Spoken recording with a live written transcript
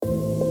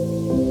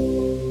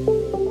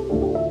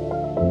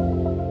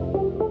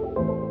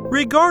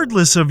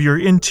Regardless of your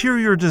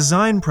interior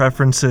design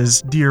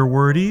preferences, dear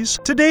wordies,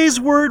 today's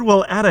word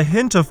will add a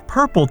hint of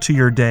purple to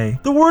your day.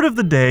 The word of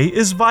the day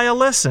is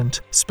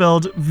violescent,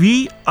 spelled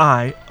V-I-O-L-E-S-C-E-N-T.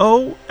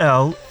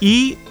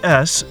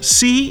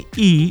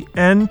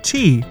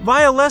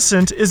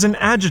 Violescent is an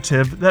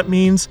adjective that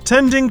means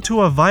tending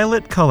to a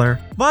violet color.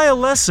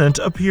 Violescent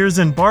appears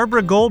in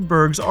Barbara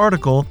Goldberg's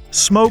article,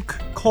 Smoke,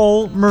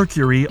 Coal,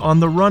 Mercury on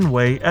the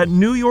Runway at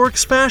New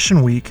York's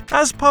Fashion Week,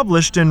 as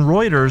published in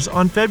Reuters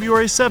on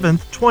February 7,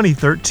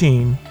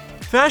 2013.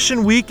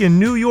 Fashion Week in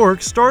New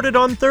York started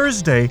on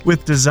Thursday,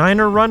 with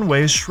designer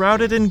runways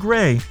shrouded in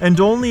gray and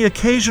only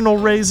occasional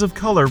rays of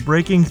color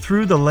breaking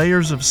through the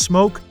layers of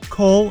smoke,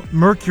 coal,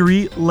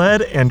 mercury,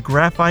 lead, and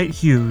graphite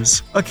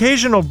hues.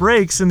 Occasional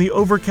breaks in the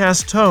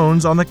overcast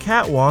tones on the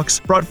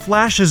catwalks brought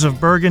flashes of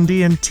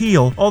burgundy and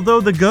teal,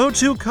 although the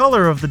go-to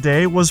color of the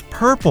day was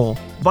purple.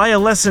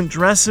 Violescent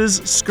dresses,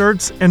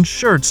 skirts, and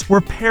shirts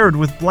were paired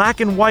with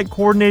black and white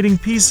coordinating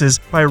pieces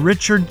by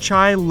Richard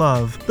Chai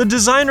Love. The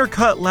designer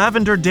cut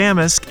lavender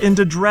damask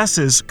into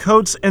dresses,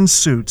 coats, and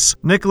suits.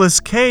 Nicholas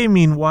Kay,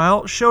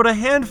 meanwhile, showed a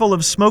handful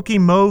of smoky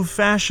mauve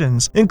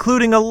fashions,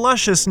 including a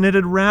luscious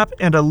knitted wrap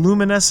and a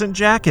luminescent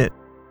jacket.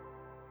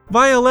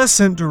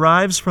 Violescent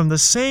derives from the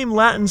same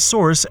Latin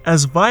source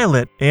as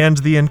violet and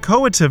the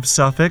inchoative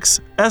suffix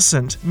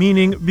 "escent,"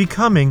 meaning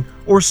becoming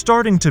or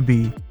starting to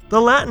be.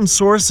 The Latin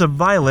source of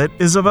violet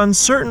is of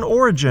uncertain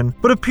origin,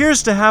 but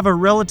appears to have a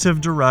relative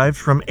derived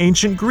from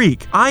ancient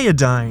Greek,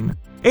 iodine.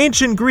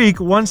 Ancient Greek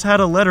once had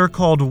a letter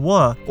called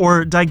w,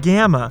 or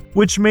digamma,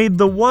 which made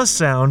the w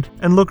sound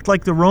and looked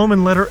like the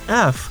Roman letter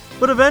F,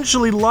 but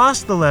eventually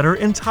lost the letter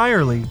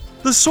entirely.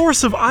 The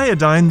source of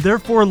iodine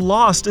therefore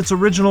lost its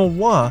original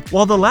w,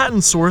 while the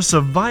Latin source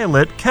of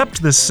violet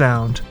kept this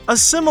sound. A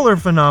similar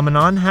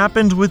phenomenon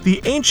happened with the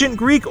ancient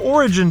Greek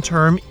origin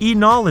term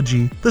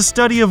enology, the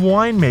study of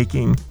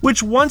winemaking,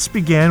 which once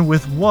began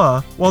with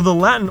w, while the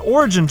Latin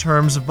origin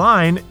terms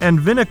vine and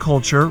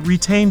viniculture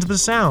retained the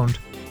sound.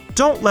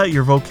 Don't let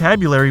your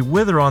vocabulary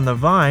wither on the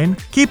vine.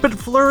 Keep it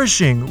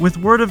flourishing with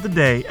Word of the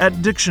Day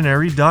at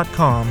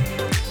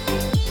dictionary.com.